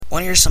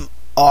Want to hear some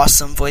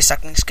awesome voice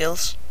acting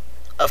skills?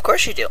 Of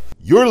course you do.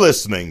 You're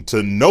listening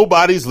to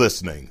Nobody's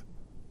Listening.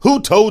 Who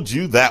told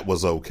you that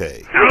was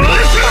okay? Bad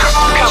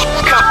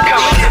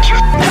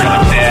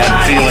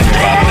feeling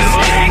about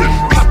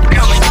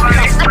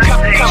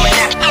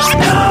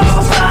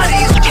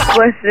this.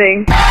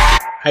 Listening.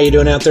 How you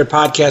doing out there,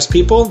 podcast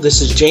people?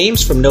 This is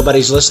James from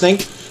Nobody's Listening.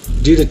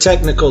 Due to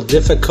technical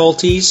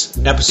difficulties,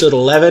 episode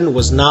 11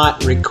 was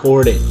not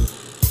recorded.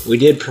 We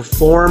did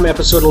perform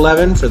episode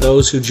 11 for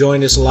those who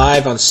joined us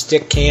live on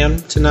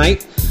Stickcam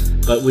tonight,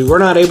 but we were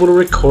not able to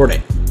record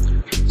it.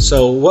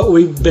 So what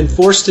we've been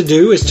forced to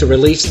do is to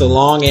release the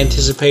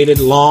long-anticipated,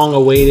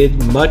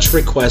 long-awaited,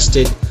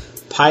 much-requested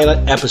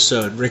pilot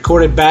episode,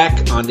 recorded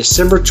back on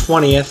December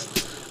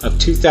 20th of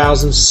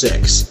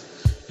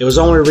 2006. It was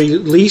only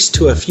released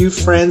to a few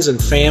friends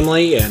and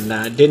family and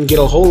didn't get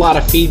a whole lot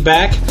of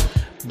feedback,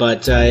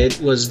 but it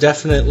was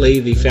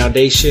definitely the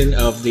foundation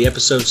of the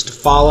episodes to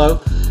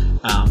follow.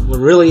 We're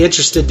really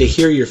interested to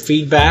hear your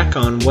feedback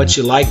on what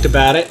you liked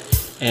about it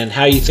and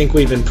how you think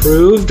we've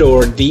improved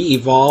or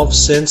de-evolved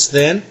since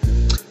then.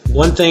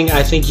 One thing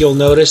I think you'll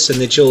notice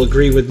and that you'll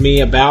agree with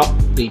me about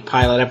the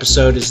pilot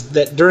episode is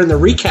that during the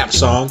recap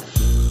song,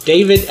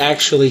 David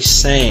actually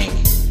sang.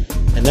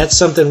 And that's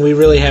something we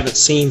really haven't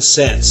seen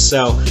since.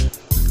 So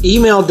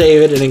email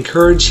David and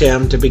encourage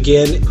him to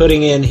begin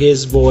putting in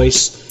his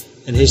voice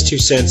and his 2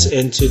 cents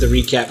into the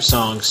recap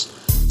songs.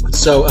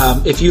 So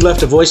if you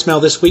left a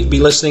voicemail this week, be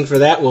listening for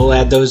that. We'll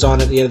add those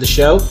on at the end of the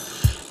show.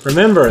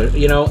 Remember,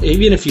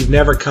 even if you've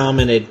never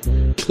commented,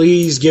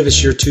 please give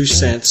us your 2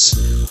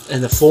 cents in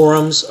the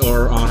forums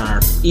or on our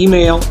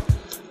email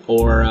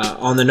or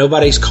on the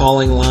Nobody's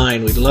Calling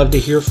line. We'd love to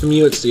hear from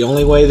you. It's the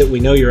only way that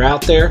we know you're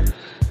out there.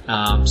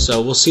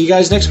 So we'll see you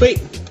guys next week.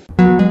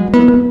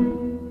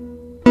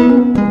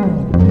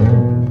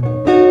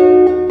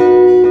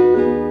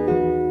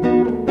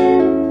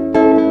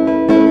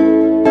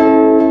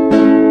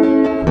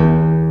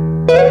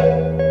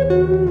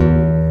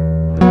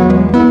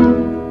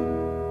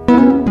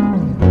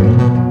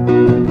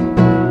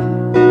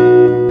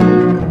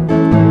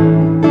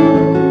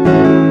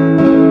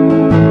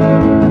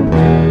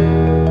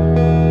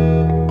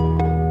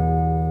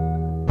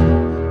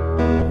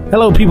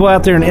 Hello, people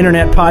out there in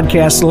internet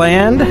podcast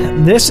land.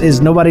 This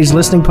is Nobody's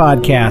Listening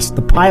Podcast,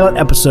 the pilot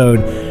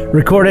episode,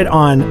 recorded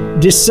on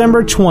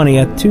December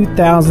 20th,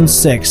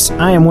 2006.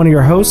 I am one of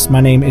your hosts. My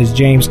name is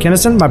James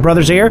Kennison. My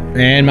brother's here.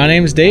 And my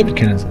name is David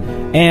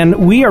Kennison.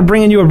 And we are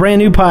bringing you a brand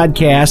new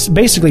podcast,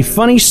 basically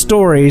funny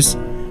stories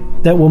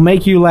that will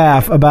make you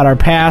laugh about our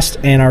past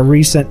and our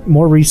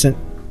more recent,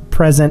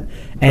 present,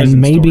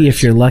 and maybe, stories.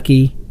 If you're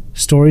lucky,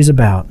 stories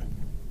about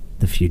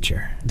the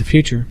future. The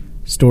future.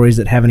 Stories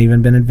that haven't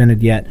even been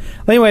invented yet.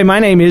 Well, anyway, my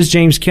name is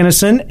James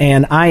Kennison,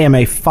 and I am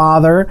a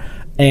father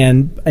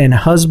and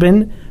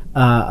husband.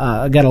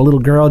 I got a little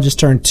girl, just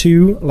turned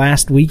 2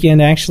 last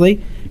weekend,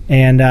 actually.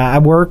 And I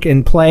work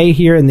and play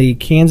here in the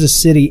Kansas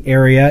City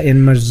area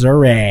in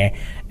Missouri.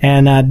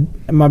 And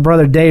my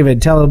brother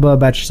David, tell a little bit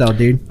about yourself,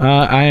 dude.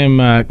 I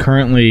am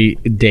currently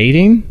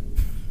dating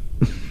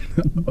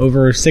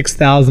over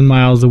 6,000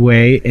 miles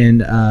away in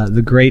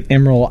the Great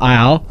Emerald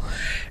Isle.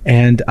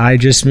 And I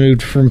just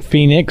moved from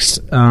Phoenix,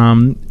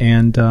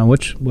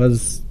 which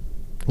was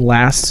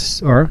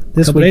last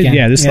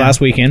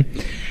last weekend.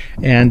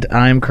 And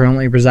I'm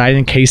currently residing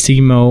in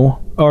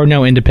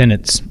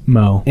Independence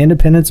Mo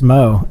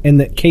in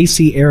the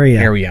KC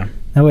area.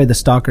 That way the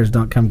stalkers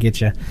don't come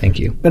get you. Thank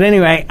you. But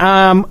anyway,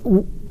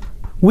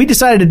 we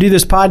decided to do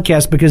this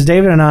podcast because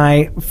David and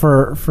I,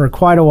 for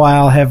quite a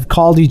while, have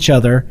called each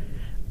other.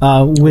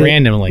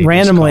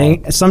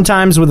 Randomly,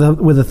 sometimes with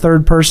a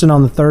third person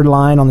on the third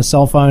line on the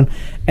cell phone,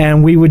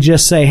 and we would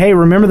just say, "Hey,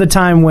 remember the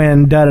time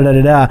when da da da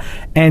da da,"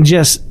 and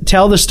just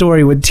tell the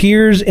story with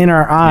tears in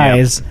our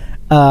eyes,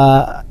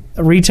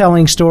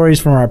 retelling stories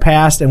from our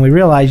past. And we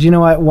realized, you know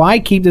what? Why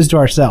keep this to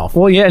ourselves?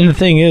 Well, yeah, and the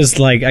thing is,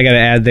 I got to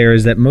add there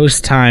is that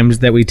most times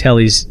that we tell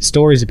these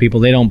stories to people,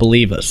 they don't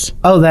believe us.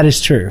 Oh, that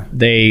is true.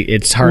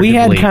 It's hard. We to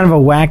had believe. kind of a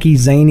wacky,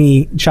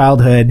 zany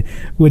childhood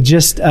with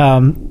just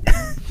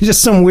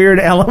some weird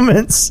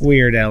elements.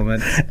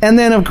 And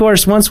then, of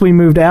course, once we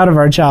moved out of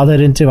our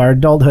childhood into our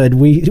adulthood,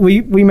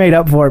 we made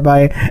up for it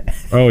by...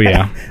 Oh,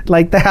 yeah.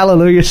 like the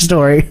Hallelujah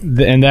story.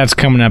 And that's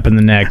coming up in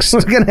the next. We're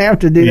going to have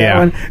to do that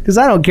one, because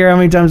I don't care how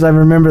many times I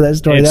remember that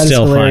story. It's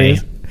still hilarious.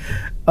 Funny.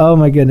 Oh,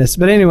 my goodness.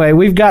 But anyway,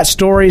 we've got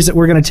stories that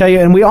we're going to tell you.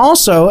 And we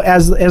also,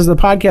 as the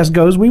podcast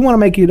goes, we want to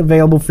make it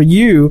available for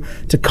you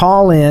to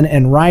call in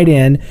and write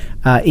in,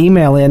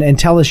 email in, and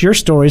tell us your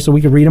stories so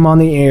we can read them on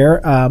the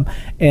air.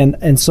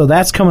 And so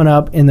that's coming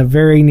up in the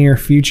very near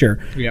future.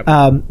 Yep.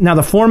 Now,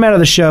 the format of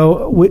the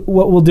show, what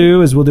we'll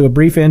do is we'll do a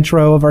brief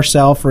intro of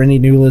ourselves for any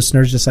new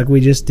listeners, just like we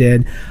just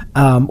did.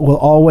 We'll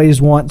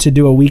always want to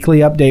do a weekly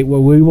update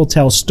where we will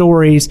tell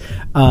stories,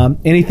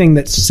 anything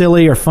that's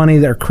silly or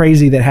funny or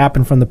crazy that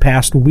happened from the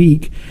past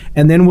week,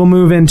 and then we'll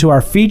move into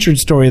our featured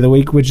story of the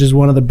week, which is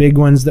one of the big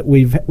ones that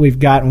we've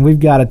got, and we've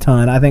got a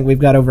ton. I think we've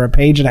got over a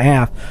page and a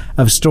half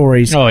of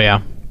stories. Oh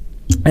yeah.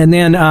 And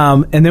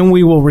then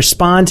we will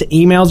respond to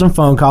emails and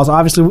phone calls.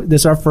 Obviously,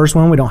 this is our first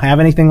one. We don't have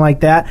anything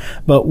like that,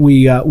 but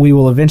we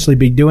will eventually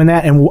be doing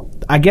that. And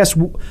I guess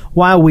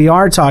while we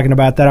are talking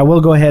about that, I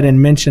will go ahead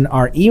and mention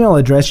our email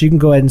address. You can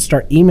go ahead and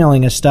start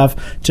emailing us stuff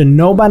to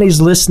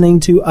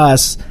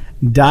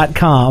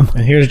nobodieslisteningtous.com.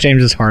 And here's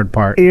James's hard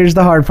part. Here's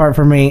the hard part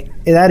for me.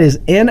 That is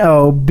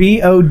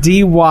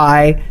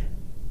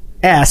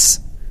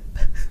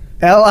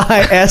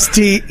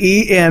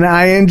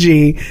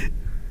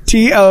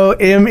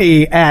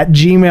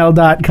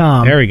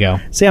There we go.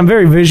 See, I'm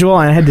very visual,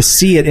 and I had to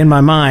see it in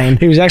my mind.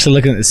 He was actually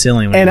looking at the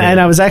ceiling. And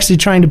I was actually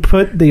trying to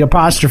put the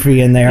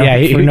apostrophe in there. Yeah,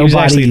 he for was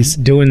actually nobody's.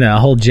 doing the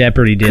whole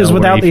Jeopardy deal. Because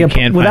without the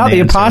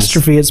answers.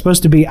 apostrophe, it's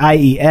supposed to be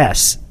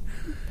IES.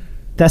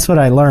 That's what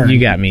I learned. You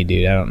got me,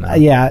 dude. I don't know.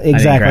 Yeah,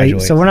 exactly.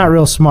 So we're not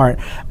real smart.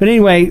 But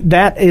anyway,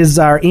 that is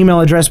our email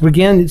address.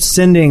 Begin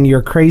sending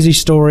your crazy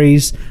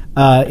stories,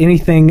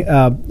 anything,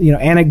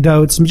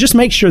 anecdotes. Just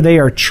make sure they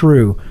are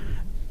true.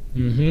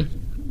 Mm-hmm.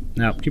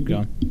 No, keep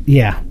going.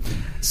 Yeah.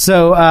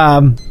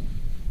 So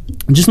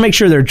just make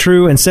sure they're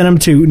true and send them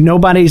to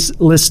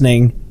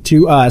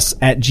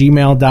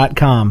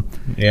nobodieslisteningtous@gmail.com.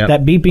 Yeah.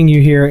 That beeping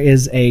you hear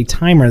is a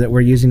timer that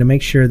we're using to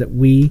make sure that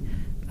we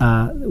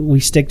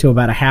stick to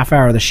about a half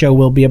hour. The show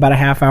will be about a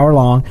half hour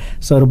long,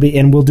 so it'll be,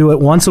 and we'll do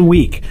it once a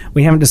week.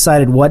 We haven't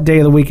decided what day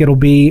of the week it'll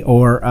be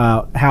or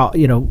how,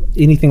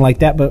 anything like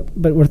that, but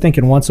we're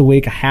thinking once a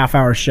week, a half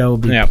hour show will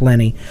be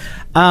plenty.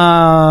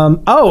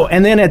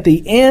 And then at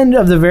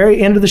the very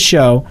end of the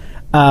show,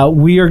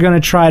 we are going to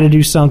try to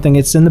do something.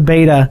 It's in the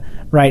beta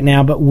right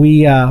now, but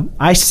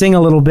I sing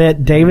a little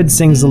bit. David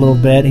sings a little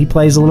bit. He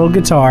plays a little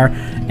guitar,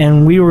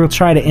 and we'll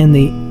try to end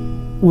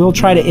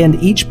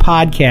each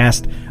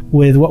podcast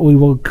with what we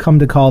will come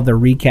to call the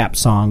recap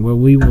song, where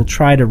we will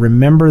try to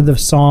remember the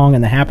song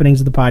and the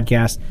happenings of the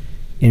podcast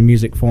in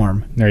music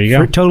form. There you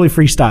go. Totally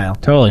freestyle.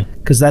 Totally.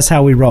 Because that's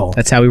how we roll.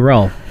 That's how we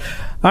roll.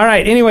 All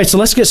right. Anyway, so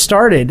let's get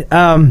started.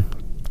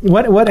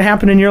 What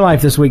happened in your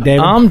life this week,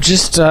 David?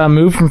 Just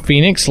moved from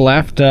Phoenix,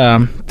 left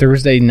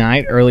Thursday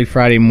night, early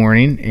Friday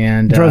morning,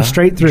 and drove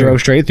straight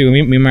through.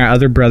 Me and my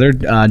other brother,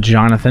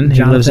 Jonathan.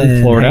 He lives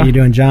in Florida. How you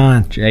doing,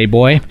 John? Hey,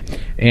 boy.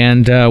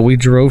 And we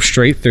drove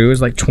straight through. It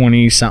was like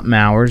 20-something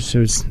hours. It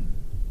was,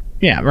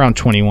 around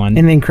 21.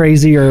 Anything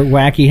crazy or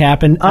wacky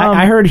happened?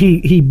 I heard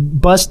he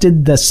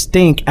busted the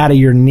stink out of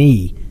your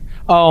knee.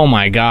 Oh,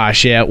 my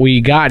gosh, yeah.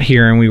 We got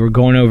here, and we were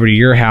going over to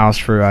your house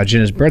for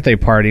Jenna's birthday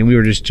party, and we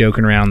were just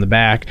joking around in the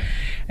back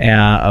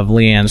of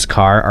Leanne's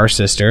car, our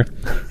sister.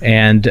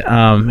 And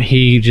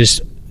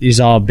he's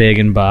all big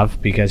and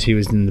buff because he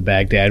was in the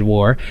Baghdad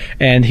War,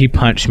 and he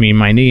punched me in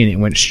my knee, and it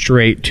went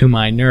straight to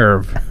my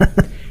nerve.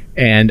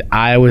 And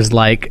I was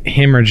like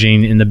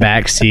hemorrhaging in the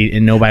back seat,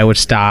 and nobody would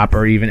stop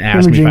or even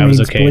ask me if I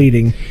was okay.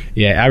 Bleeding.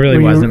 Yeah, I really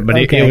wasn't, but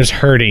it was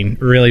hurting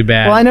really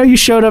bad. Well, I know you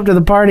showed up to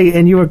the party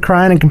and you were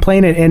crying and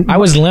complaining, and I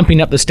was limping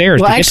up the stairs.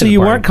 Well, actually,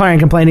 you weren't crying and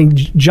complaining.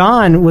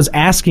 John was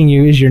asking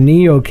you, "Is your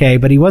knee okay?"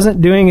 But he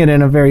wasn't doing it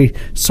in a very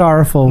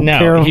sorrowful.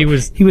 No, he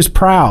was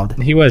proud.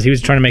 He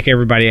was trying to make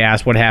everybody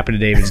ask what happened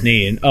to David's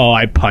knee, and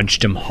I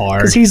punched him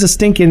hard because he's a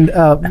stinking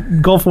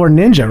Gulf War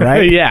ninja,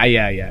 right?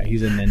 Yeah.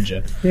 He's a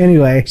ninja.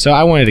 Anyway, so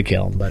I wanted to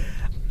kill him, but.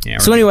 Yeah,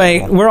 so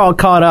anyway, we're all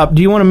caught up.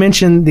 Do you want to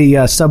mention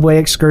the subway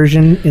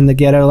excursion in the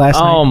ghetto last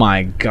night? Oh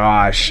my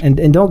gosh!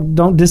 And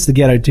don't diss the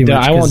ghetto too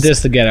much. I won't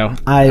diss the ghetto.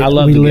 I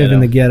love the ghetto. We live in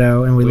the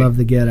ghetto, and we love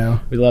the ghetto.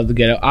 We love the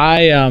ghetto.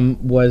 I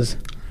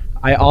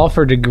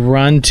offered to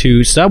run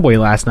to Subway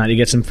last night to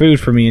get some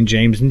food for me and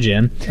James and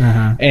Jen,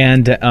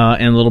 and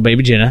little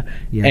baby Jenna.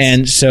 Yes.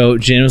 And so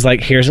Jen was like,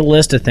 "Here's a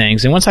list of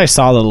things." And once I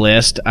saw the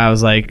list, I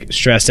was like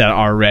stressed out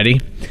already.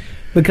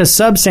 Because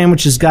sub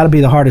sandwiches got to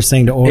be the hardest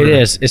thing to order. It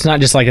is. It's not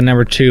just like a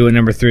number 2 and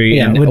number 3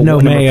 and with no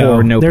mayo. 4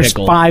 with no There's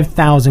pickle.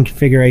 5,000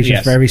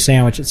 configurations for every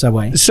sandwich at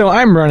Subway. So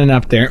I'm running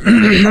up there.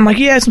 I'm like,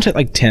 it's gonna take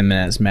like 10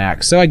 minutes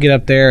max. So I get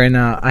up there and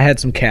I had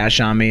some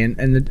cash on me,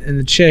 and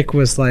the chick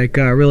was like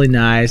really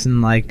nice,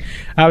 and like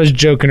I was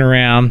joking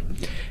around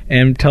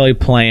and totally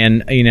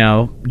playing,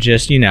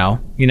 just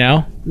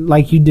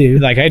like you do,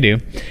 like I do.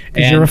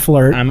 Because you're a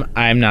flirt.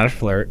 I'm not a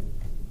flirt,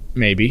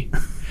 maybe.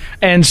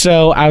 And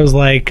so I was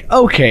like,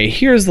 okay,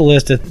 here's the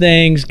list of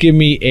things. Give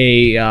me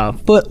a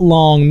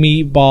foot-long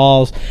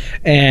meatballs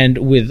and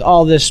with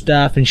all this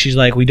stuff. And she's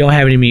like, we don't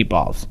have any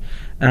meatballs.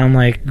 And I'm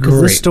like, great.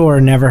 Because this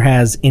store never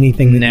has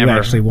anything that you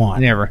actually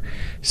want. Never.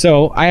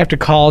 So I have to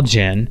call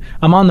Jen.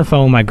 I'm on the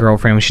phone with my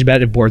girlfriend. She's about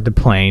to board the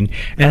plane.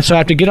 And so I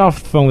have to get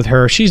off the phone with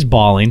her. She's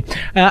bawling.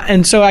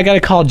 And so I got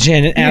to call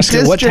Jen and ask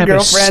her what type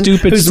of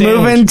stupid who's sandwich.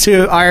 Moving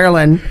to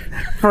Ireland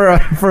for a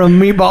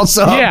meatball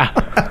sub.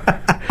 Yeah.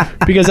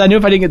 because I knew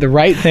if I didn't get the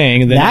right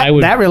thing, then I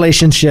would. That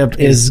relationship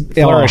is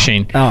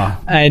flourishing. Oh.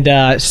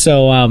 And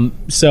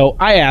so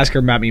I asked her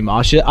about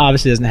meatballs. She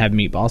obviously doesn't have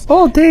meatballs.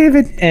 Oh,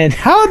 David. And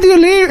how do you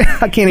live?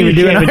 I can't even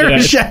do an can't even do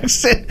Irish it.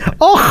 accent.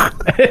 Oh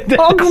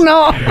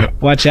no.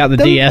 Watch out, the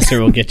de-esser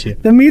will get you.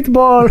 The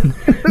meatball.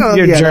 Oh,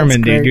 You're yeah, German, that's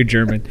dude. great. You're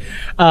German.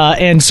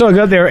 And so I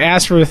go there,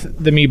 asked for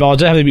the meatballs,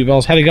 didn't have the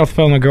meatballs, had to get off the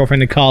phone with my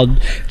girlfriend and called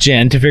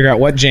Jen to figure out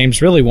what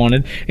James really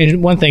wanted.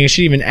 And one thing is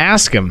she didn't even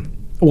ask him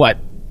what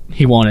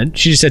he wanted.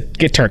 She just said,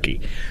 get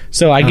turkey.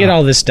 So I get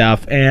all this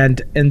stuff,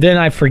 and then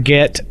I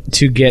forget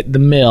to get the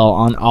mill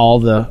on all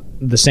the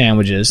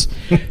sandwiches.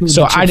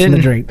 So I chips and the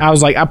drink. didn't. I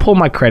was like, I pulled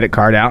my credit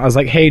card out. I was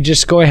like, hey,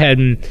 just go ahead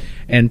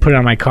and put it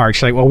on my card.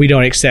 She's like, well, we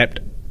don't accept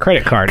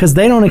credit card. Because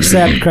they don't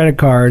accept credit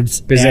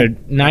cards. Because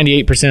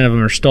 98% of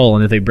them are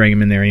stolen if they bring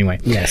them in there anyway.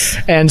 Yes.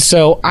 And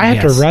so I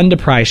have to run to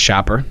Price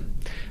Chopper,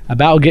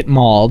 about get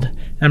mauled.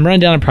 I'm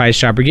running down to Price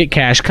Chopper, get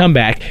cash, come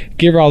back,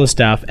 give her all the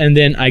stuff, and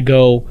then I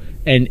go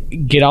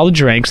and get all the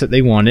drinks that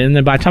they wanted. And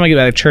then by the time I get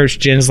back to church,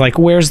 Jen's like,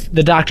 where's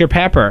the Dr.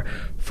 Pepper?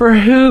 For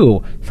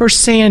who? For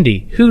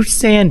Sandy. Who's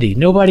Sandy?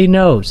 Nobody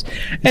knows.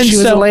 And She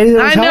was the lady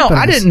that was I know. helping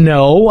I us. didn't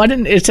know. I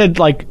didn't. It said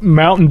like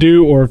Mountain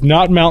Dew, or if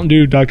not Mountain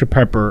Dew, Dr.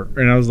 Pepper.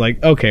 And I was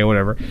like, okay,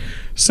 whatever.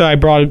 So I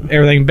brought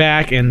everything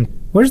back. And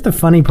Where's the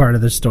funny part of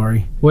the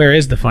story? where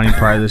is the funny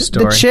part of this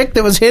story? The chick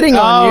that was hitting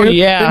on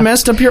you that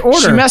messed up your order.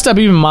 She messed up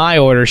even my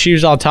order. She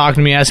was all talking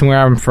to me, asking where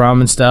I'm from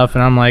and stuff,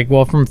 and I'm like,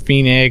 well, from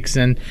Phoenix.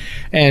 And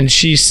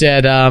she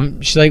said,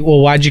 she's like, well,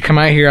 why'd you come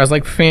out here? I was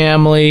like,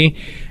 family.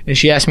 And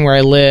she asked me where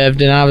I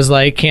lived, and I was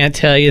like, can't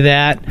tell you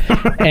that.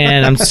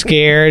 And I'm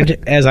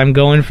scared as I'm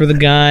going for the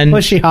gun.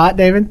 Was she hot,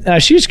 David?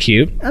 She was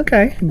cute,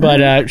 Okay.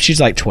 but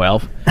she's like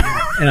 12,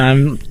 and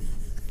I'm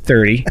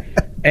 30.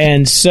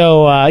 And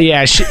so,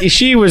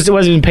 she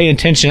wasn't even paying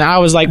attention. I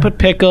was like, put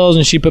pickles,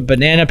 and she put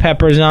banana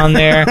peppers on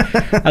there.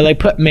 I like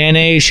put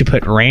mayonnaise. She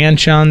put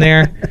ranch on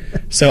there.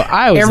 So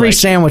I was Every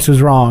sandwich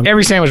was wrong.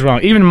 every sandwich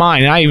wrong, even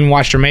mine. And I even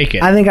watched her make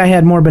it. I think I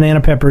had more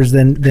banana peppers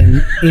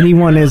than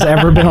anyone has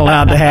ever been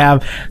allowed to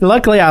have.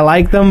 Luckily, I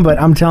like them,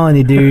 but I'm telling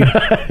you, dude,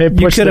 you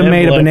pushed could have the made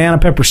a envelope. banana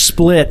pepper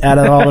split out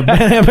of all the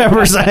banana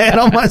peppers I had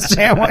on my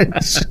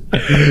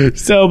sandwich.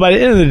 So by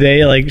the end of the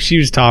day, like, she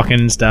was talking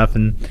and stuff,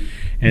 and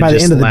By the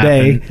just end of the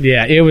laughing. day.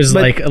 Yeah, it was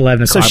But- like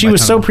 11 So o'clock. she by the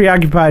was so time-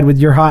 preoccupied with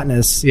your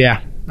hotness. Yeah,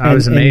 I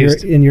was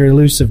amazed. In your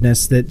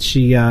elusiveness that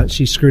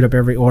she screwed up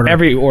every order.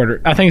 Every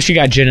order. I think she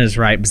got Jenna's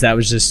right, because that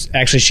was just...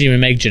 Actually, she didn't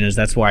even make Jenna's.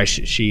 That's why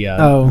she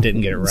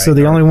didn't get it right. So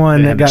the or only one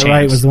didn't that have got a right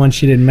chance. was the one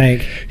she didn't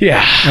make.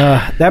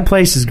 Yeah. That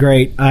place is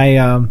great.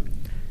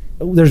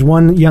 There's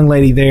one young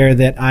lady there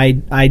that I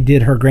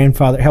did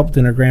helped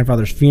in her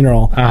grandfather's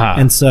funeral,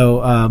 and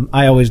so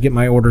I always get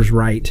my orders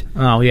right.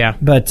 Oh, yeah.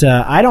 But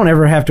I don't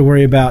ever have to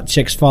worry about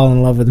chicks falling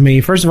in love with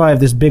me. First of all, I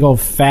have this big old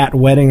fat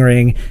wedding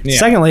ring. Yeah.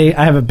 Secondly,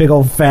 I have a big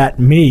old fat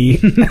me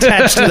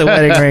attached to the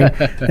wedding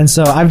ring, and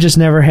so I've just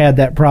never had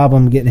that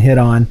problem getting hit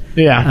on.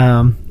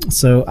 Yeah.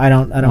 So I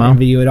don't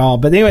envy you at all.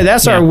 But anyway,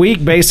 that's our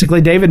week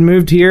basically. David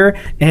moved here,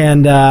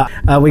 and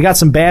we got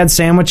some bad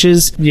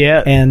sandwiches.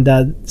 Yeah.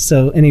 And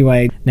so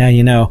anyway, now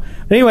you know.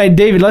 But anyway,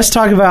 David, let's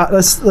talk about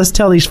let's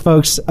tell these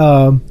folks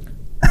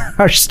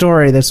our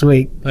story this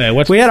week. Okay,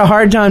 what's- we had a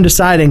hard time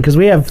deciding because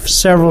we have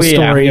several Yeah,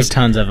 stories. we have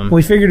tons of them.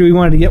 We figured we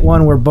wanted to get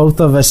one where both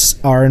of us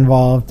are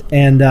involved.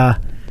 And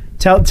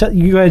tell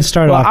you go ahead and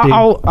start Well, off, dude.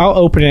 I'll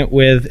open it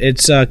with,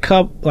 it's a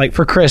cup, like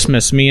for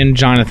Christmas, me and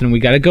Jonathan, we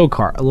got a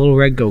go-kart, a little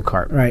red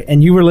go-kart. Right,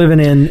 and you were living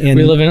in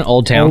We live in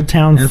Old Town.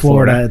 in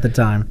Florida at the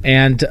time.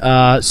 And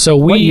so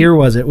we... What year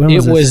was it? When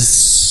was it this?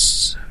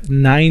 was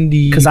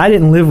 90... Because I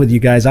didn't live with you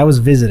guys. I was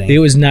visiting. It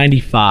was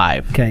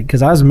 95. Okay,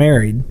 because I was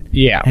married,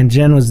 Yeah. and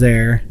Jen was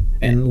there,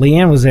 and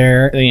Leanne was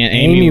there, And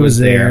Amy was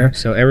there.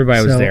 So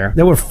everybody was So there.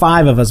 There were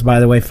 5 of us, by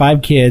the way,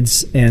 5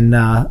 kids, and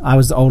I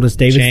was the oldest.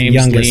 David's James,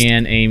 the youngest.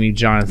 Leanne, Amy,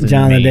 Jonathan,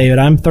 Jonathan, and me. David.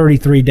 I'm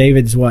 33.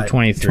 David's what?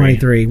 23.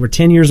 23. We're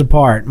 10 years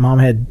apart. Mom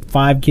had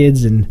 5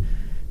 kids in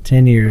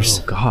 10 years.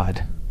 Oh,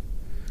 God.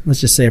 Let's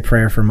just say a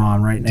prayer for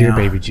Mom right now. Dear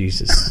baby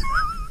Jesus.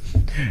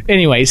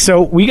 Anyway,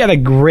 so we got a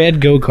red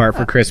go-kart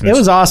for Christmas. It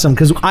was awesome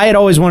because I had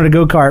always wanted a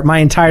go-kart my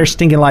entire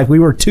stinking life. We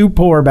were too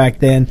poor back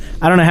then.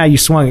 I don't know how you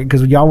swung it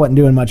because y'all wasn't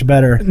doing much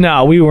better.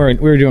 No, we weren't.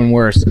 We were doing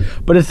worse.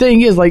 But the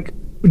thing is, like,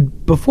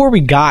 before we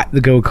got the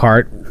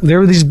go-kart, there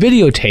were these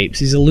videotapes,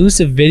 these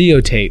elusive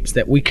videotapes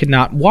that we could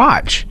not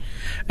watch.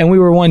 And we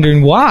were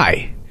wondering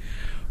why.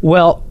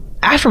 Well,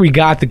 after we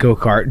got the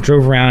go-kart,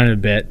 drove around it a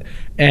bit,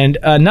 and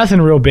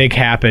nothing real big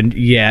happened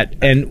yet.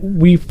 And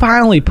we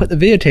finally put the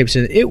videotapes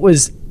in. It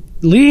was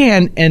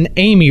Leanne and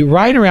Amy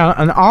riding around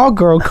an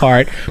all-girl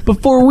kart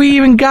before we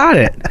even got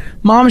it.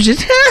 Mom's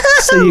just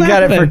So you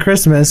got it for laughing.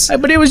 Christmas.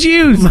 But it was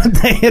used.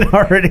 They had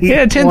already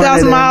Yeah, 10,000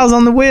 wanted it. miles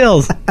on the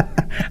wheels.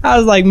 I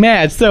was like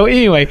mad. So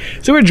anyway,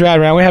 so we're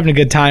driving around. We're having a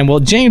good time.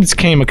 Well, James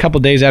came a couple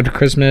days after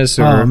Christmas.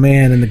 Oh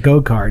man, in the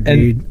go-kart,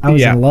 dude. I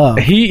was in love.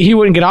 He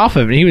wouldn't get off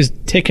of it. He was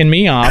ticking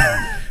me off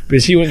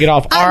because he wouldn't get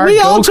off our we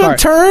all go-kart. took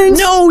turns?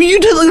 No, you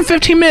did like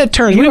 15-minute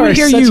turns. You we are would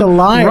hear such you a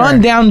liar.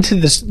 run down to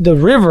the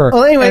river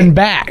Well, anyway, and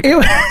back.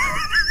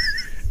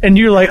 And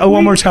you're like,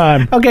 one more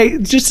time. Okay,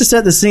 just to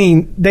set the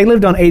scene, they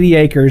lived on 80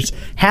 acres.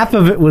 Half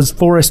of it was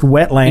forest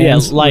wetlands,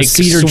 Yeah, like with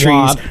cedar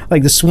swamp. trees,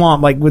 like the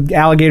swamp, like with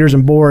alligators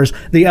and boars.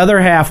 The other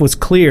half was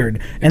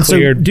cleared, and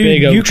Cleared, so, dude,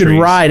 big oak you could trees.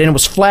 ride, and it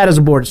was flat as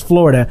a board. It's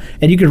Florida,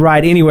 and you could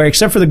ride anywhere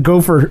except for the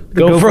gopher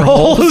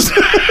holes.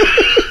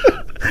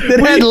 that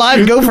had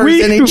live gophers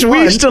in each one.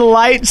 We used to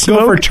light smoke.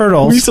 Gopher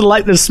turtles. We used to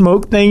light the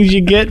smoke things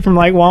you get from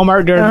like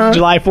Walmart during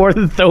July 4th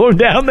and throw them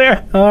down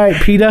there. All right,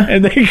 PETA.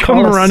 And they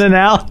come running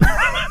out.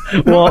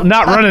 Well,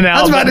 not running out.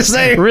 I was about but to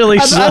say, really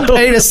I'd slow.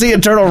 pay to see a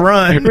turtle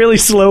run. Really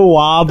slow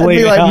wobbling.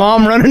 It'd be like out.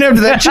 Mom running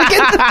after that chicken.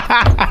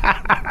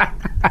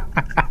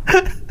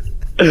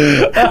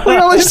 We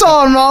only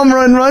saw Mom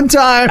run one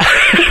time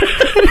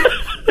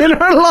in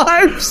our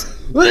lives.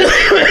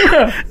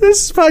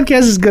 This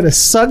podcast is going to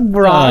suck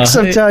rocks,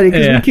 I'm telling you,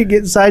 because we keep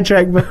getting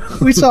sidetracked.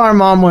 But we saw our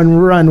mom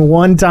run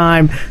one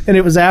time, and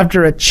it was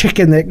after a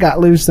chicken that got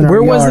loose in our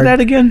Where yard. was it at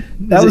again?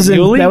 That was in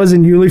Yulee? That was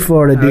in Yulee,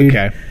 Florida, dude.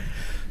 Okay.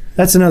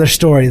 That's another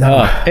story,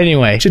 though.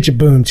 Anyway.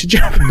 Chicha-boom,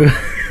 chicha-boom.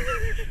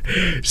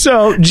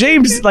 So,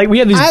 James, like, we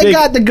had these I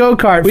got the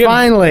go-kart, we have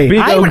finally. big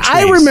oak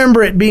I trees.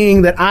 remember it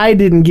being that I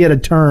didn't get a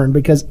turn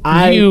because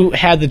You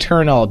had the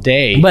turn all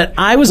day. But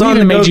I was We on the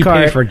even made you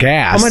go-kart. pay for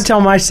gas. I'm going to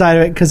tell my side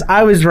of it because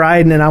I was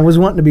riding and I was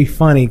wanting to be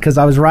funny because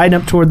I was riding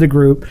up toward the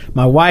group.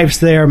 My wife's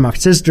there, my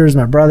sisters,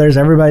 my brothers,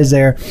 everybody's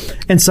there.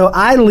 And so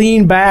I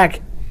lean back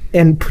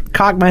and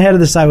cock my head to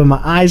the side with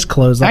my eyes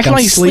closed like Acting I'm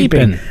like you're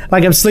sleeping. sleeping.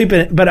 Like I'm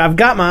sleeping, but I've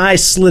got my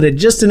eyes slitted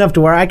just enough to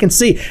where I can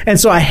see. And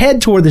so I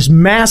head toward this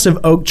massive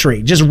oak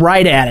tree, just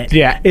right at it.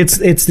 Yeah. It's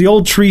the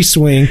old tree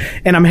swing,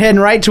 and I'm heading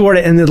right toward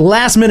it. And the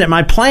last minute,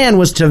 my plan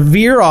was to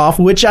veer off,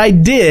 which I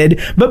did,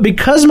 but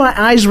because my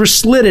eyes were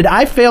slitted,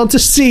 I failed to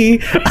see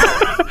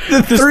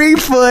the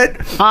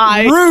 3-foot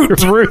high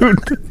root.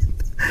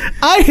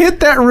 I hit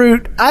that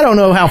root. I don't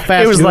know how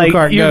fast it was the like,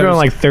 go-kart you were goes. going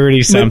like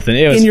 30 something.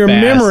 It was in your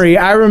fast. memory,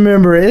 I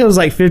remember it was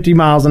like 50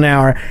 miles an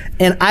hour,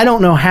 and I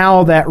don't know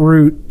how that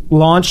route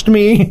launched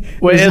me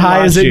Well, as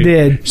high as launched it you.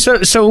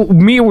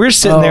 did. We're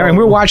sitting there and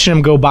we're watching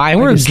him go by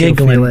and we're can still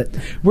giggling. feel it.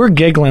 We're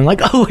giggling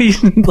like, oh,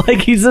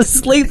 he's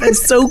asleep.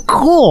 That's so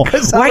cool.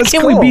 'Cause that Why was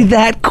can't cool. we be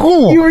that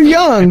cool? You were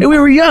young. And we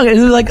were young, and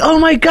they're like, "Oh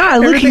my god,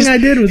 look! Everything I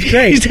did was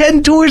great. He's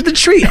heading towards the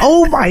tree.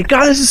 Oh my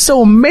god, this is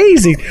so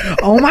amazing!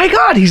 Oh my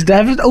god, he's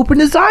never opened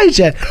his eyes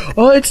yet.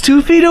 Oh, it's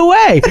 2 feet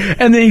away."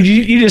 And then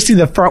you just see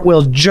the front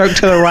wheel jerk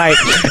to the right,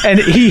 and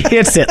he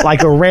hits it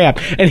like a ramp,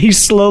 and he's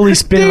slowly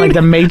spinning like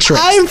the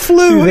Matrix. I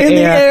flew through in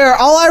the air.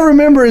 All I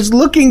remember is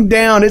looking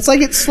down. It's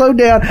like it slowed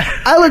down.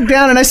 I look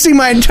down and I see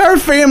my entire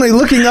family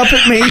looking up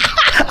at me.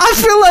 I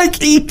feel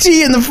like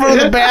E.T. in the front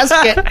of the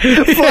basket,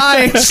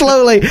 flying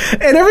slowly,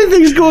 and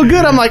everything's going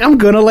good. I'm like, I'm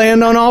going to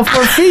land on all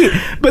 4 feet.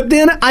 But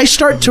then I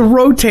start to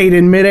rotate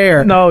in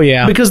midair. Oh,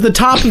 yeah. Because the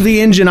top of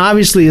the engine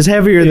obviously is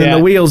heavier than Yeah.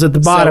 the wheels at the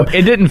bottom. So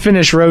it didn't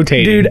finish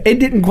rotating, Dude, it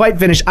didn't quite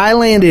finish. I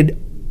landed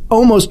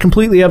almost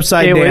completely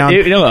upside down.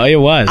 It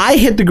was. I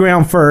hit the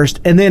ground first,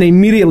 and then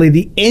immediately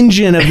the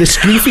engine of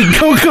this goofy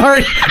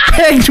go-kart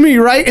pegged me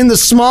right in the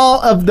small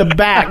of the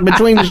back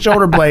between the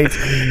shoulder blades.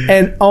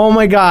 And oh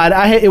my god,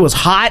 it was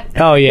hot.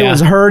 Oh, yeah. It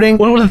was hurting.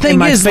 Well, the thing and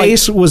my is, like,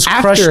 face was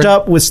after- crushed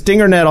up with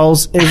stinger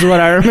nettles, is what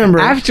I remember.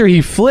 After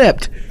he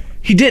flipped,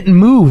 he didn't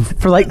move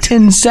for like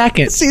 10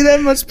 seconds. See, that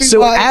must be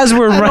So why as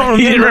we're I don't running,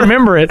 he didn't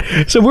remember it.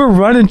 So we're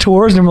running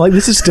towards him. We're like,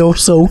 this is still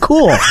so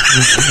cool.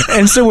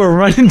 And so we're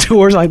running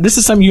towards, like, this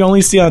is something you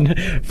only see on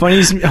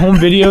funny home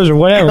videos or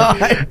whatever.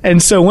 God.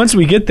 And so once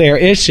we get there,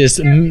 it's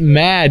just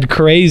mad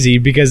crazy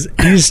because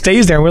he just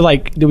stays there. And we're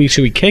like,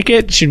 should we kick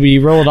it? Should we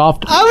roll it off?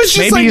 I was just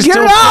Maybe like, he's get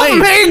still it off, playing.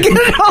 man, get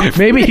it off.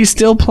 Maybe he's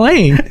still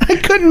playing. I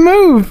couldn't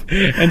move.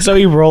 And so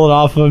he rolled it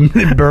off him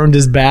and burned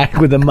his back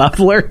with a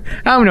muffler.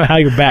 I don't know how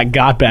your back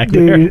got back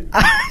there. Dude,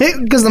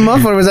 because the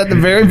muffler was at the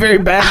very, very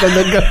back of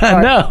the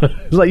go-kart. No,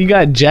 it's like you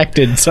got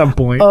ejected at some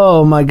point.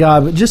 Oh my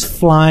god! But just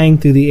flying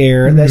through the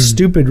air, that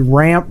stupid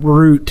ramp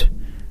route.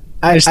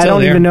 I It's still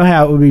don't there. even know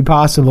how it would be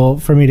possible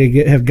for me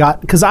to have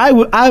got, because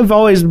I've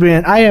always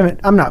been,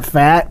 I'm not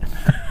fat,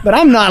 but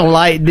I'm not a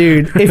light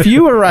dude. If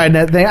you were riding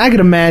that thing, I could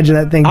imagine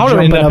that thing I would've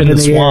jumping ended up up in in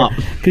the the swamp.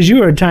 because you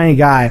were a tiny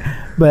guy.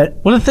 But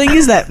Well, the thing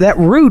is that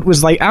route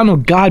was like, I don't know,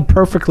 God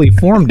perfectly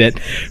formed it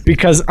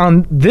because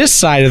on this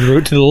side of the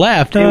route to the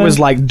left, it was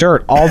like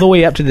dirt all the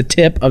way up to the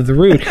tip of the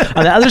route.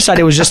 On the other side,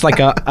 it was just like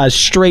a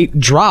straight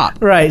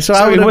drop. right, so So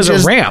I would it have was a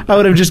just, ramp. I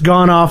would have just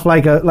gone off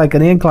like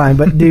an incline.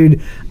 But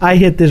dude, I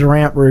hit this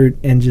ramp route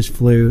and just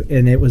flew,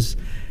 and it was,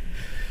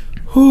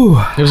 whew.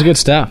 It was good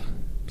stuff.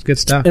 It's good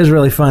stuff. It was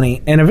really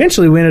funny, and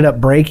eventually we ended up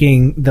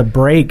breaking the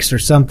brakes or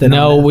something.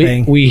 No, on that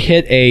thing. we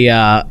hit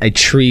a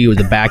tree with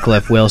the back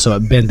left wheel, so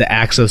it bent the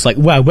axle. It's like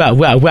wow,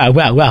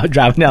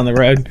 driving down the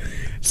road.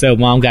 So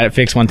Mom got it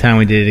fixed one time.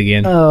 We did it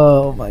again.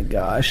 Oh my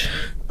gosh!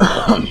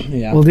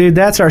 Yeah. Well, dude,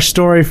 that's our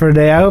story for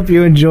today. I hope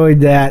you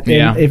enjoyed that. And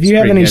Yeah, if it's you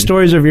have pretty any good.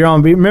 stories of your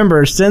own,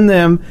 remember, send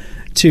them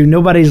to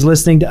nobody's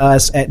listening to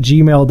us at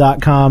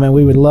gmail.com, and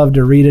we would love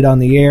to read it on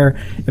the air.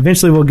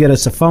 Eventually, we'll get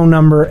us a phone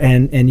number,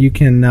 and you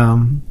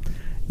can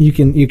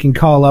you can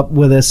call up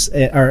with us,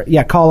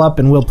 call up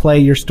and we'll play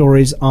your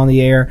stories on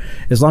the air,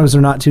 as long as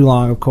they're not too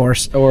long, of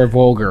course. Or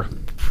vulgar.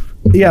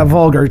 Yeah,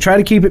 vulgar. Try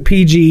to keep it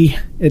PG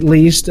at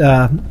least.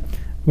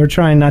 We're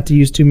trying not to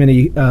use too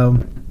many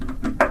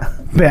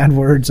bad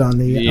words on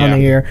the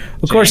air.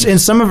 Of course, in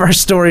some of our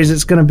stories,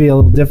 it's going to be a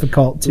little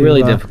difficult to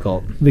really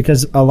difficult,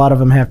 because a lot of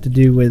them have to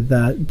do with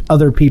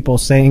other people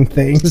saying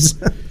things.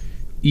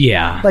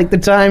 Yeah, like the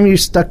time you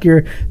stuck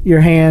your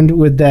hand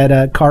with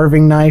that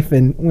carving knife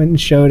and went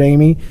and showed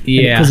Amy.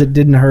 Yeah, because it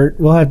didn't hurt.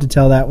 We'll have to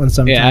tell that one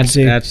sometime. Yeah,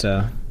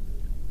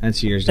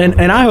 that's years.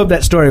 And I hope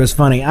that story was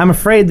funny. I'm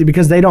afraid that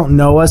because they don't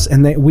know us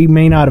and we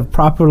may not have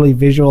properly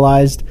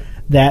visualized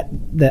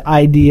the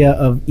idea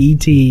of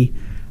E.T.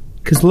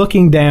 Because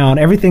looking down,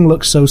 everything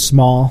looks so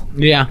small.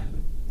 Yeah.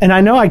 And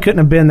I know I couldn't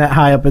have been that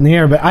high up in the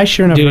air, but I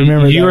sure enough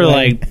remember you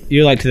that.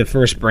 You're like to the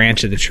first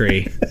branch of the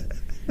tree.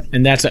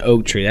 And that's an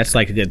oak tree. That's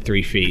like a good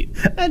 3 feet.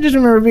 I just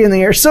remember being in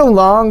the air so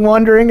long,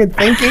 wondering and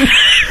thinking,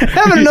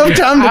 having enough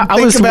time to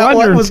think about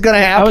what was going to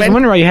happen. I was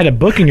wondering why you had a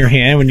book in your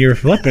hand when you were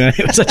flipping it.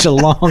 It was such a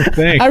long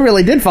thing. I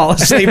really did fall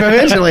asleep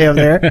eventually up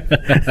there.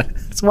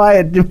 That's why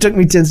it took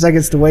me 10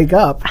 seconds to wake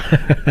up.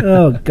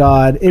 Oh,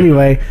 God.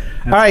 Anyway.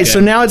 All right, so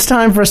now it's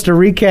time for us to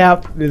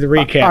recap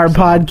our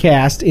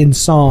podcast in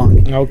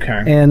song.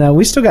 Okay. And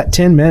we still got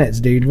 10 minutes,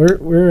 dude. We're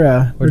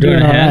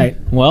doing all right.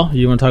 Well,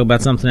 you want to talk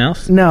about something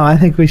else? No, I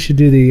think we should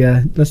do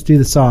let's do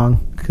the song,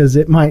 because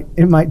it might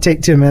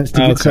take 10 minutes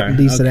to get something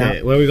decent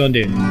out. What are we going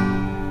to do?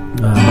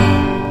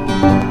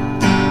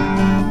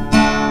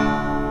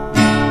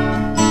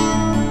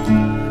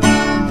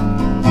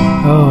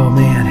 Oh,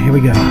 man. Here we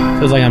go.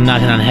 Feels like I'm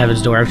knocking on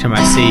heaven's door every time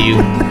I see you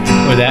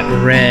with that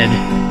red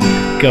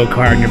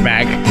go-kart on your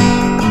back.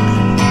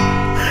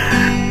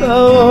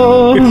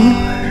 Oh,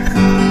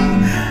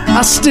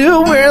 I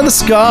still wear the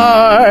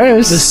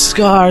scars. The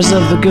scars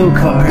of the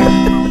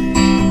go-kart.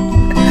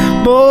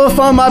 Both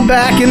on my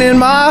back and in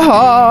my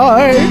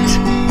heart.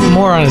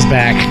 More on his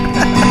back.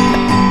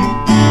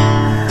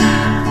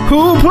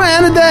 Who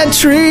planted that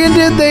tree, and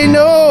did they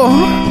know?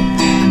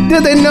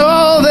 Did they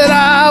know that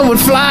I would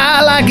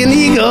fly like an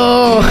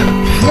eagle?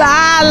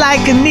 Fly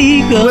like an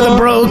eagle. With a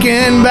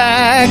broken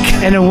back.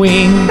 And a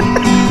wing.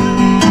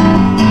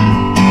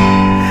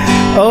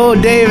 Oh,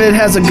 David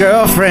has a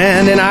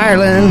girlfriend in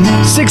Ireland,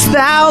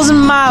 6,000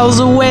 miles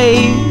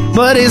away.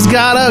 But he's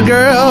got a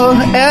girl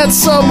at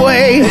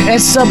Subway.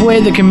 At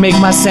Subway that can make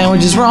my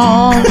sandwiches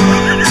wrong.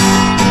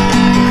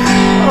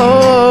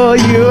 Oh,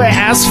 you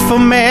ask for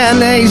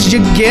mayonnaise,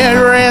 you get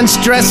ranch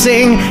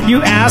dressing.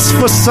 You ask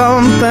for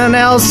something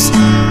else,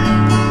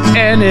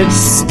 and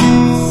it's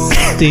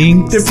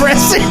stinks.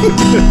 Depressing.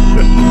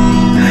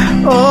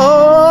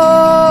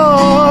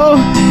 Oh,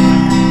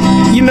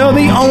 you know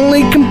the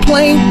only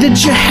complaint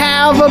that you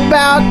have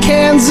about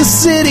Kansas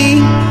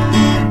City,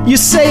 you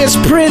say it's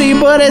pretty,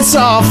 but it's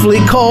awfully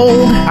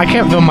cold. I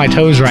can't feel my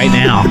toes right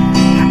now.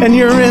 And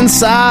you're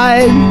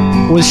inside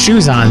with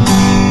shoes on.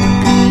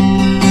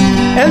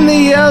 And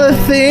the other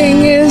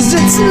thing is,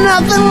 it's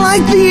nothing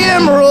like the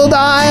Emerald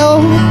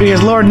Isle.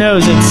 Because Lord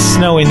knows it's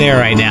snowing there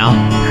right now.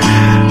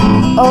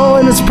 Oh,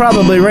 and it's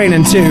probably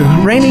raining too.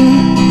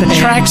 Raining the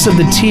tracks of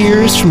the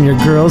tears from your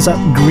girl's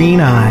green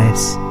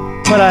eyes.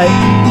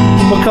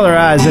 What color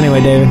eyes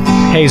anyway, David?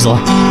 Hazel.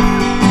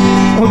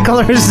 What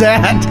color is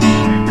that?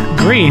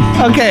 Green.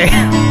 Okay.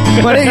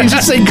 Why didn't you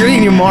just say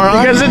green, you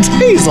moron? Because it's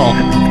hazel.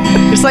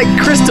 It's like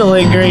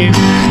crystalline green.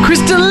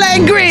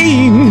 Crystalline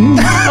green!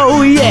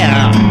 Oh,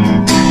 yeah.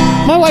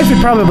 My wife would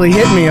probably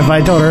hit me if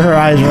I told her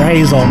eyes were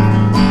hazel.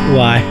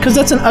 Why? Because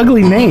that's an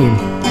ugly name.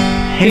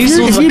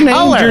 Hazel's if you a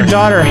color. named your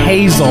daughter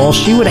Hazel,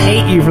 she would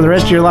hate you for the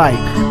rest of your life.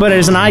 But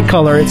as an eye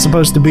color, it's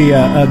supposed to be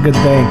a good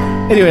thing.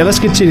 Anyway, let's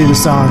continue the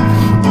song.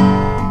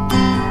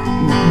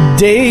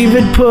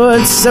 David put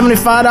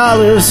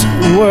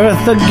 $75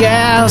 worth of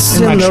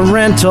gas in the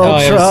rental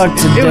truck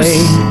today. It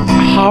was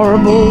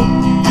horrible.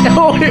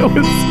 Oh, it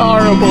was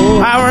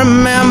horrible. I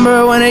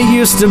remember when it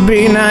used to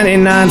be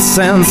 99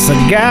 cents a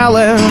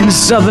gallon. In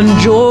southern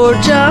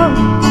Georgia.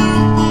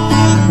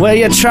 Well,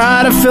 you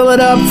try to fill it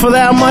up for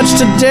that much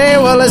today.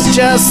 Well, it's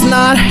just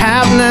not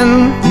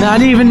happening.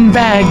 Not even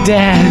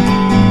Baghdad.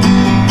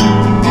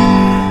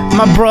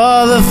 My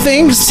brother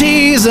thinks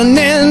he's a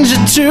ninja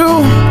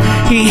too.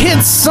 He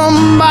hit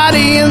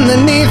somebody in the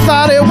knee,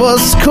 thought it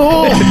was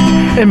cool.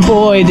 And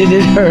boy, did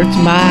it hurt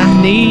my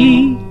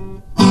knee.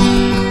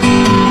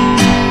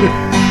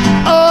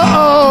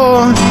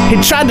 Oh, he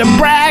tried to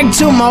brag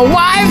to my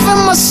wife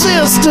and my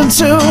sister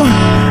too.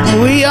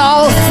 We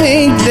all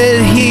think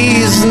that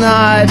he's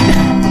not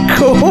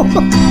cool.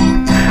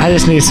 I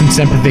just need some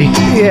sympathy.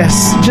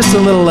 Yes, just a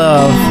little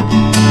love.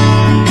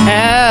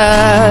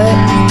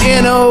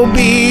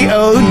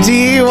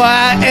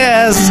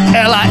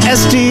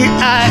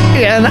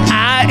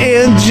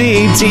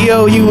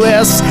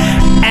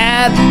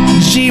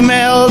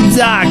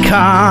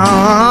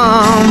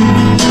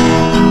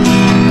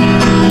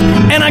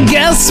 And I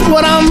guess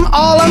what I'm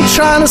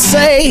trying to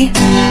say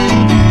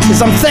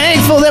is I'm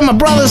thankful that my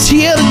brother's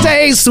here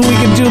today so we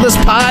can do this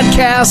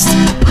podcast.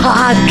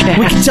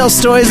 We can tell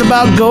stories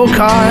about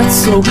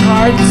go-karts.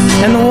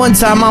 And the one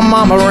time my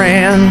mama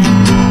ran.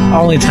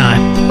 Only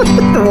time.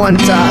 The one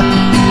time.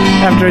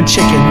 After a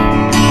chicken.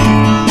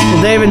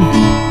 Well, David,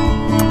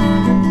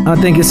 I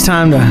think it's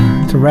time to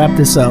wrap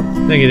this up.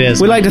 I think it is.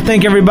 We'd like to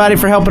thank everybody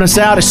for helping us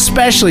out,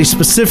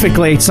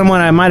 specifically someone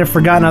I might have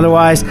forgotten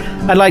otherwise.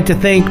 I'd like to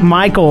thank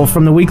Michael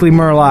from the Weekly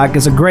Murloc.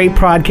 It's a great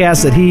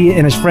podcast that he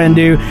and his friend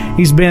do.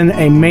 He's been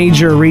a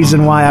major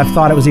reason why I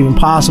thought it was even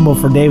possible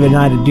for David and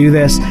I to do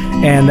this.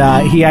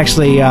 And he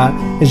actually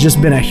has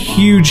just been a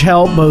huge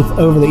help both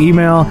over the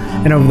email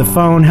and over the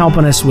phone,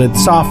 helping us with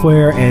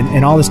software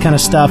and all this kind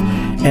of stuff.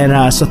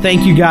 And so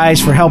thank you guys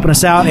for helping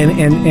us out.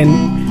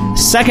 And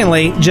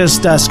secondly,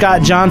 just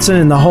Scott Johnson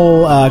and the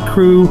whole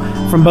crew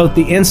from both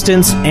The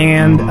Instance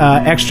and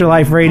Extra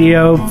Life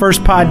Radio.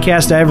 First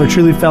podcast I ever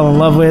truly fell in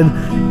love with,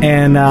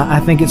 and I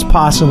think it's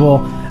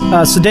possible.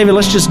 So, David,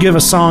 let's just give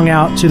a song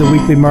out to the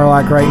Weekly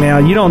Murloc right now.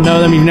 You don't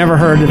know them. You've never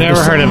heard of them.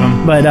 Never heard of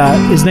him. But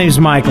his name's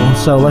Michael,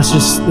 so let's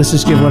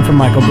just give one from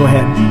Michael. Go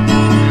ahead.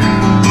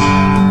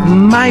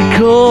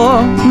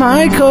 Michael,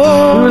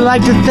 we would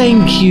like to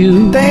thank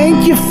you.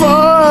 Thank you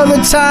for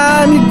the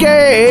time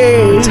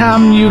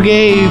you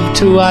gave.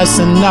 To us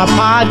in our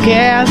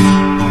podcast.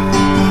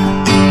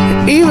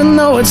 Even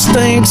though it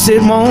stinks,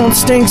 it won't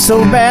stink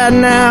so bad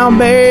now,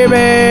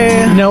 baby.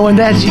 Knowing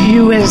that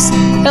you has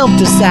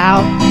helped us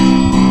out.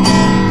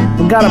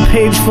 We got a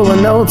page full of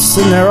notes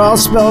and they're all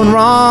spelled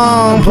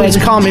wrong. Please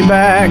call me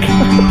back.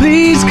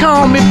 Please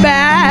call me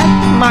back,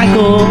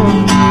 Michael.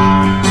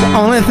 The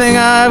only thing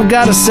I've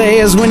got to say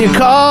is when you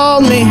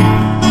called me,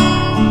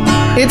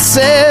 it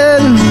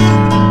said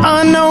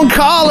unknown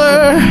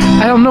caller.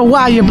 I don't know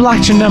why you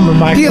blocked your number,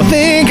 Michael. Do you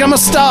think I'm a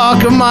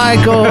stalker,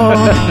 Michael?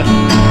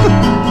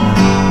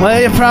 Well,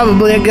 you're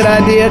probably a good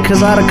idea,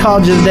 because I'd have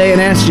called you today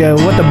and asked you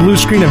what the blue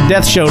screen of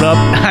death showed up.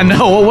 I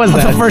know, what was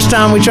that? The first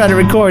time we tried to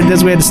record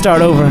this, we had to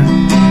start over.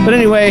 But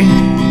anyway,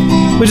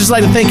 we'd just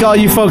like to thank all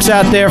you folks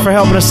out there for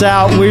helping us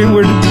out. We're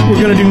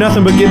going to do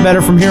nothing but get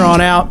better from here on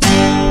out.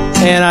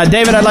 And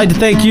David, I'd like to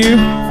thank you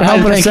for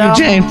helping us out.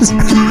 Thank you, James.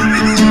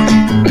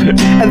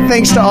 And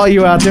thanks to all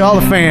you out there, all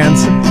the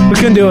fans. We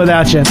couldn't do it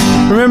without you.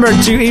 Remember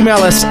to email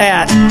us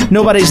at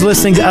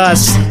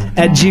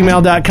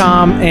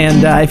nobodieslisteningtous@gmail.com.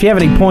 And if you have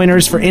any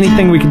pointers for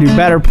anything we can do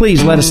better,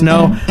 please let us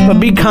know. But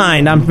be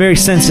kind. I'm very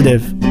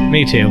sensitive.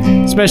 Me too.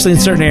 Especially in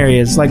certain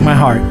areas, like my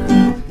heart.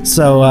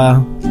 So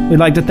we'd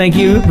like to thank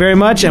you very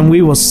much, and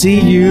we will see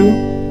you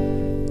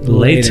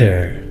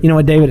later. You know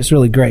what, David? It's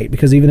really great,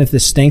 because even if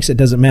this stinks, it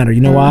doesn't matter.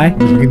 You know why?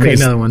 Make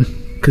another one.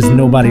 Because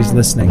nobody's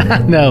listening.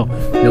 No.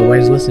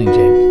 Nobody's listening,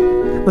 James.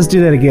 Let's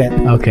do that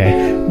again. Okay.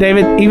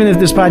 David, even if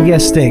this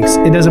podcast stinks,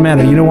 it doesn't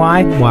matter. You know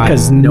why? Why?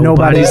 Because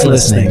nobody's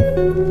listening.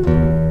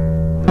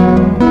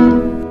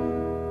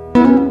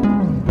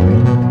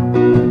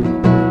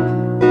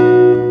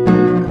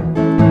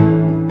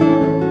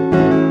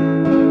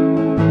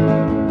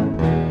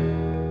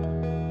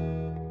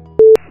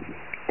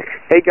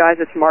 Hey guys,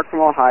 it's Mark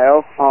from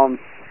Ohio. I'm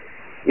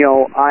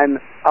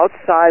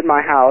outside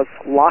my house,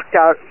 locked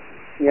out,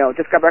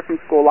 just got back from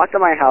school, locked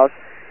out my house,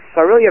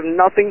 so I really have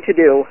nothing to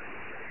do,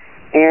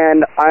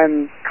 and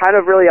I'm kind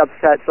of really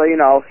upset, so,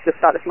 just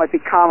thought this might be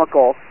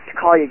comical to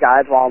call you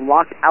guys while I'm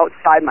locked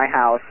outside my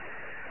house.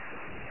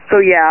 So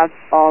yeah,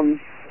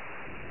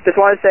 just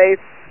want to say,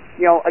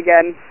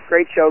 again,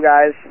 great show,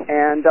 guys,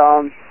 and,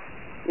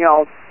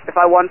 if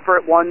I one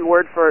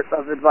word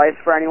of advice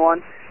for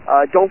anyone,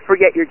 don't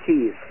forget your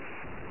keys,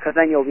 because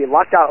then you'll be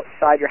locked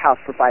outside your house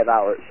for 5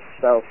 hours.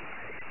 So,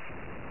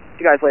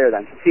 see you guys later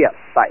then. See ya.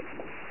 Bye.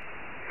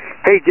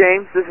 Hey,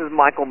 James, this is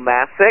Michael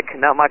Masick,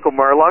 not Michael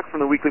Murloc from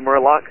the Weekly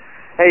Murloc.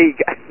 Hey,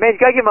 man, you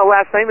got to give my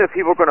last name if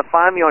people are going to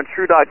find me on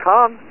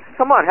True.com.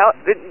 Come on,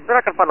 they're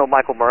not going to find no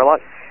Michael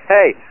Murloc.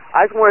 Hey,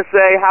 I just want to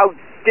say, how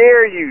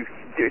dare you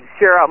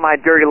share out my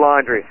dirty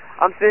laundry.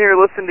 I'm sitting here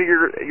listening to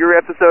your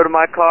episode in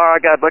my car. I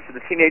got a bunch of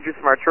the teenagers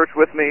from our church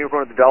with me. We're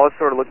going to the dollar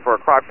store to look for a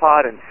crock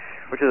pot,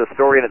 which is a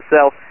story in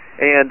itself.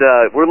 And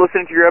we're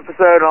listening to your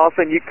episode, and all of a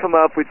sudden you come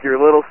up with your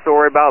little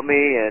story about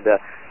me and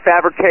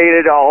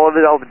fabricated all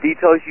the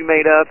details you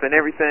made up and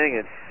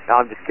everything. And no,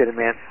 I'm just kidding,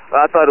 man.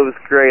 Well, I thought it was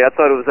great. I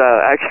thought it was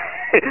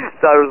actually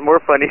thought it was more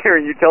funny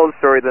hearing you tell the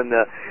story than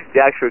the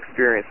actual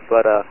experience.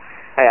 But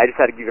hey, I just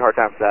had to give you a hard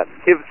time for that.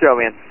 Keep it show,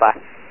 man. Bye.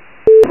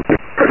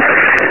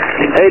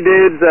 Hey,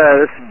 dudes.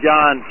 This is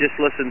John. Just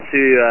listened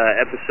to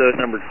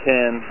episode number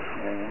 10.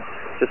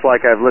 Just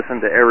like I've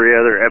listened to every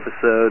other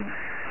episode.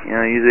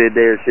 Usually a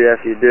day or two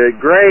after you do it.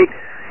 Great.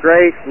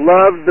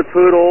 Loved the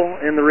poodle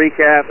in the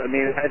recap. I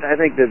mean, I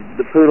think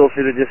the poodle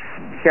should have just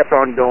kept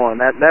on going.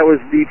 That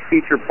was the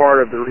feature part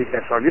of the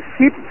recap song. Just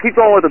keep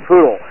going with the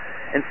poodle.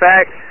 In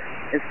fact,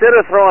 instead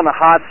of throwing the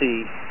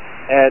hotsy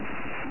at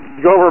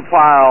Gomer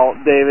Pyle,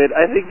 David,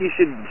 I think you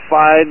should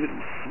find,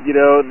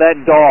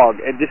 that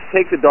dog and just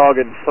take the dog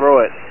and throw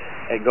it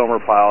at Gomer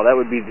Pyle. That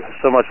would be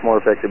so much more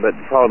effective. But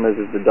the problem is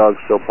the dog's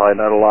still probably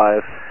not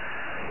alive.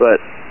 But,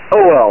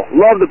 oh well.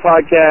 Love the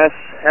podcast.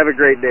 Have a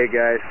great day,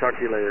 guys. Talk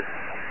to you later.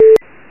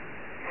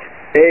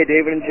 Hey,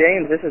 David and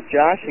James, this is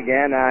Josh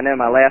again. I know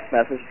my last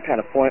message is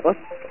kind of pointless,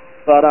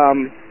 but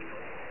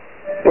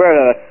we're at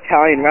an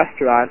Italian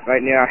restaurant right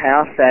near our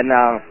house, and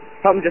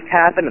something just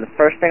happened, and the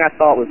first thing I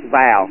thought was,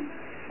 wow,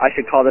 I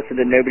should call this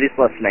into Nobody's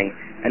Listening.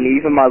 And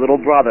even my little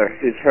brother,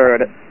 who's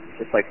heard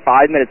just like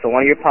 5 minutes of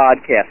one of your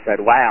podcasts,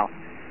 said, wow,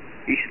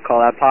 you should call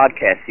that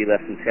podcast you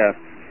listen to.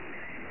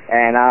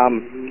 And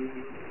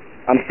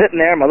I'm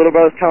sitting there, my little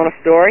brother's telling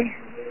a story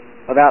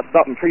about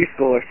something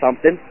preschool or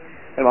something,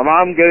 and my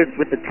mom goes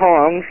with the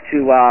tongs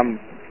to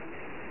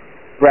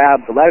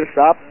grab the lettuce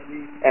up,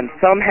 and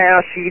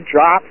somehow she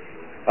drops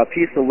a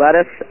piece of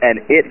lettuce,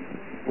 and it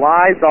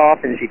flies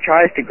off, and she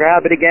tries to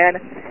grab it again,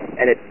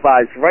 and it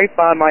flies right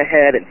by my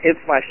head and hits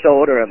my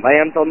shoulder and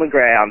lands on the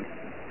ground.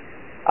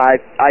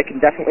 I can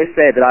definitely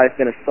say that I've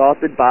been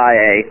assaulted by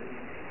a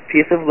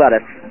piece of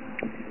lettuce.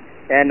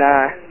 And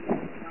I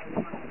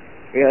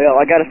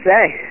gotta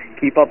say,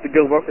 keep up the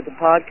good work with the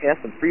podcast.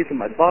 I'm freezing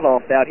my butt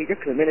off out here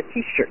because I'm in a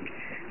t-shirt.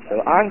 So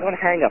I'm going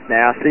to hang up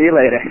now. See you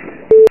later.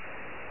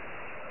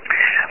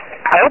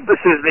 I hope this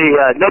is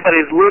the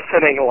Nobody's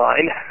Listening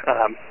line.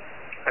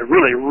 I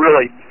really,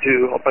 really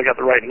do hope I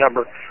got the right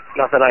number.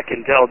 Not that I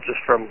can tell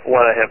just from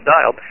what I have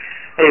dialed.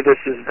 Hey,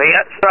 this is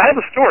Vance. I have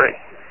a story.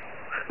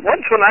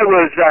 Once when I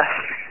was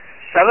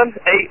 7,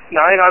 8, 9,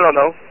 I don't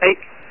know, 8,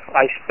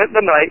 I spent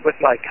the night with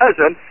my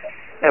cousin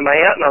and my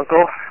aunt and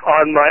uncle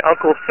on my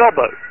uncle's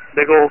sailboat.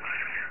 Big old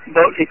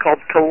boat he called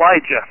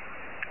Kalijah.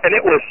 And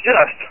it was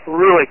just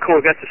really cool.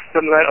 We got to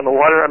spend the night on the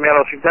water. I mean, I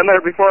don't know if you've done that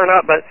before or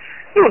not, but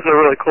it was a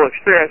really cool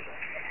experience.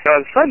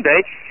 On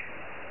Sunday,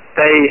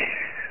 they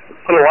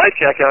put a life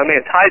jacket on me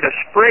and tied a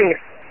spring,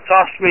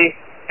 tossed me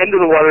into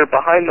the water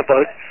behind the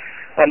boat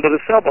under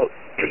the sailboat,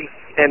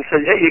 and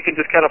said, hey, you can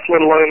just kind of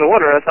float along in the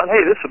water. And I thought,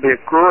 hey, this would be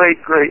a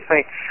great, great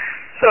thing.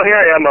 So here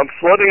I am. I'm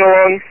floating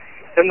along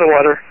in the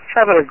water,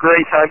 having a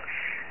great time,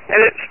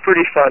 and it's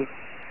pretty fun.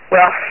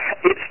 Well,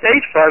 it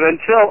stayed fun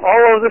until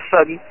all of a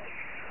sudden,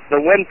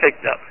 the wind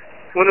picked up.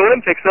 When the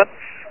wind picks up,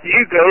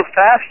 you go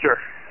faster.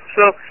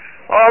 So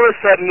all of a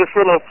sudden, this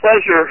little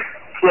pleasure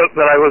float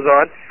that I was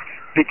on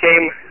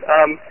became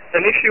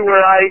an issue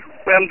where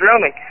I'm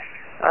drowning.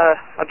 A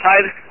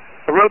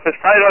rope is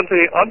tied onto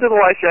the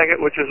life jacket,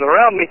 which is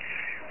around me,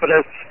 but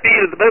as the speed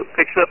of the boat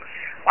picks up,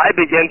 I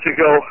begin to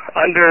go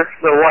under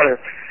the water.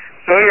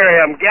 So here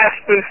I am,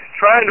 gasping,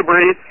 trying to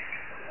breathe,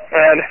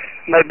 and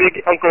my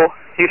big uncle,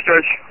 he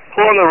starts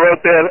pulling the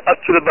rope in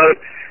up to the boat,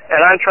 and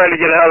I'm trying to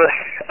get out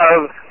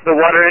of the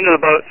water into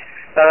the boat,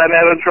 and I'm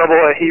having trouble,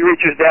 and he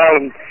reaches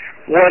down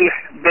one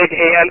big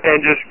hand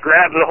and just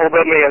grabs a hold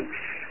of me and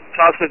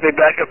tosses me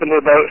back up into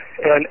the boat,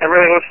 and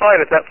everything was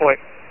fine at that point.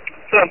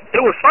 So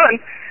it was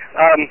fun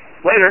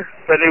later,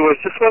 but it was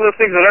just one of those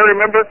things that I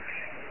remember.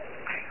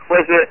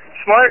 Was it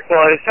smart?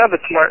 Well, it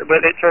sounded smart,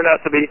 but it turned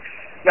out to be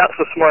not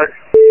so smart.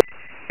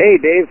 Hey,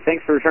 Dave,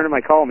 thanks for returning my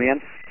call, man.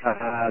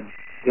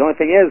 The only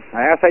thing is,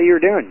 I asked how you were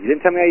doing. You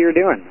didn't tell me how you were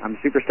doing. I'm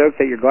super stoked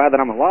that you're glad that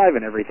I'm alive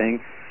and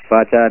everything,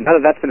 but now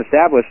that that's been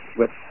established,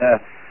 what's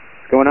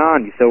going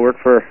on? You still work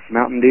for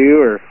Mountain Dew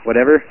or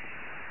whatever?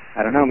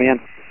 I don't know, man.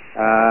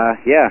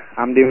 Yeah,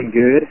 I'm doing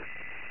good,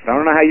 but I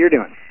don't know how you're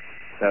doing,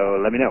 so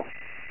let me know.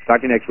 Talk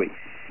to you next week.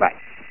 Bye.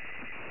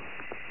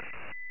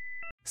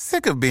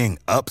 Sick of being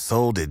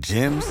upsold at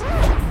gyms?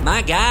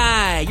 My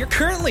guy, you're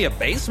currently a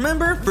base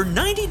member? For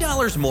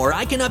 $90 more,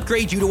 I can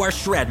upgrade you to our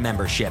Shred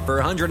membership. For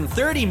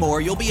 $130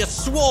 more, you'll be a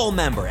Swole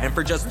member. And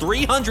for just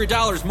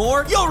 $300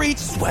 more, you'll reach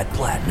Sweat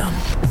Platinum.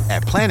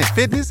 At Planet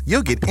Fitness,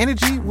 you'll get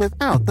energy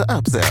without the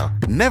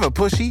upsell. Never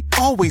pushy,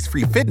 always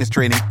free fitness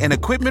training and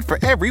equipment for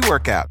every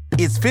workout.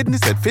 It's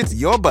fitness that fits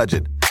your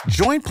budget.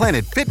 Join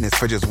Planet Fitness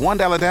for just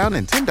 $1 down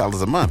and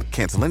 $10 a month.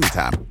 Cancel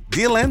anytime.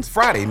 Deal ends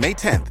Friday, May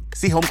 10th.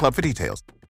 See Home Club for details.